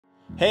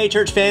Hey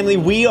church family,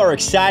 we are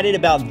excited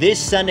about this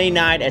Sunday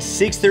night at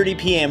 6:30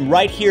 p.m.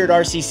 right here at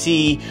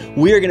RCC.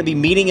 We are going to be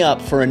meeting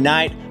up for a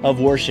night of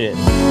worship.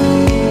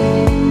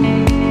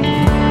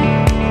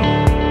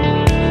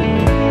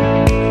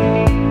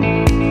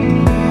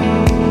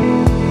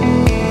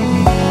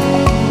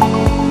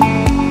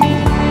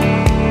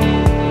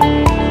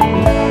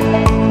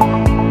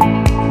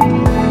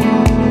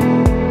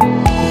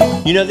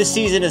 You know, this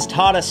season has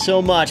taught us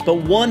so much, but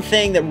one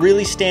thing that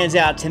really stands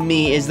out to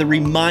me is the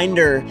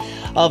reminder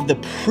of the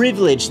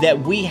privilege that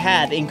we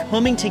have in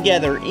coming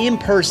together in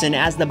person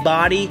as the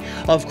body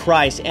of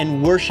Christ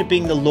and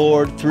worshiping the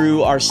Lord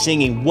through our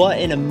singing. What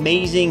an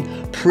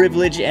amazing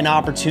privilege and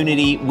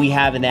opportunity we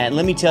have in that. And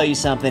let me tell you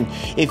something,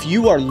 if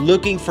you are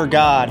looking for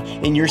God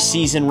in your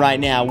season right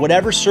now,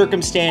 whatever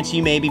circumstance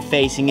you may be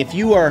facing, if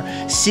you are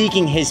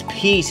seeking His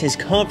peace, His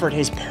comfort,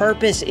 His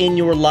purpose in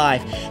your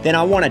life, then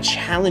I want to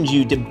challenge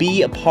you to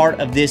be a part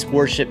of this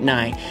worship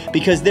night,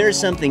 because there's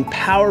something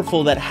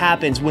powerful that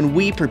happens when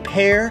we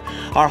prepare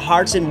our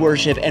hearts in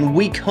worship and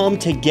we come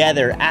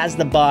together as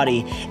the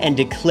body and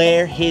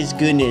declare His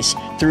goodness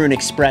through an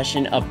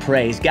expression of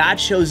praise. God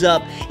shows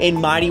up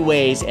in mighty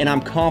ways, and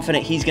I'm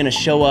confident He's going to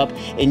show up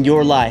in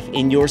your life,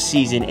 in your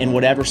season, in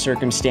whatever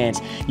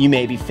circumstance you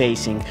may be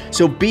facing.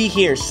 So be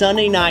here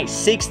Sunday night,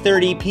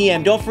 6:30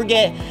 p.m. Don't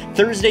forget,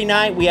 Thursday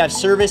night we have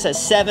service at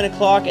 7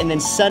 o'clock, and then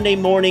Sunday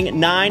morning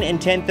 9 and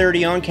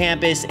 10:30 on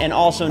campus, and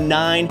also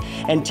 9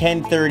 and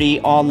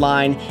 10:30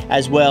 online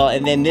as well.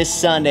 And then this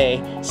Sunday,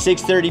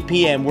 6:30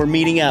 p.m., we're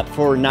meeting up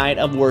for a night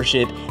of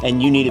worship,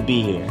 and you need to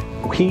be here.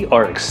 We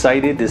are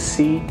excited to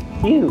see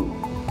you,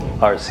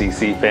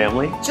 RCC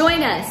family.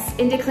 Join us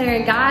in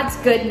declaring God's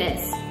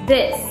goodness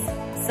this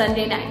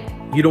Sunday night.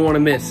 You don't want to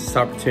miss this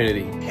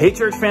opportunity. Hey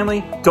church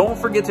family, don't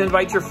forget to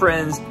invite your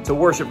friends to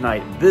worship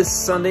night this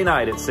Sunday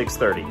night at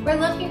 6:30. We're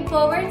looking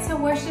forward to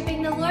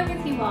worshiping the Lord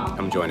with you all.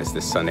 Come join us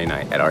this Sunday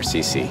night at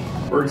RCC.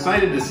 We're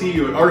excited to see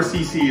you at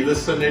RCC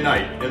this Sunday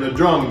night, and the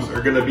drums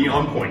are going to be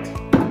on point.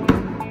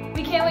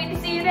 We can't wait to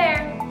see you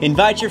there.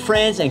 Invite your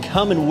friends and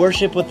come and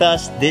worship with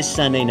us this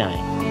Sunday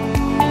night.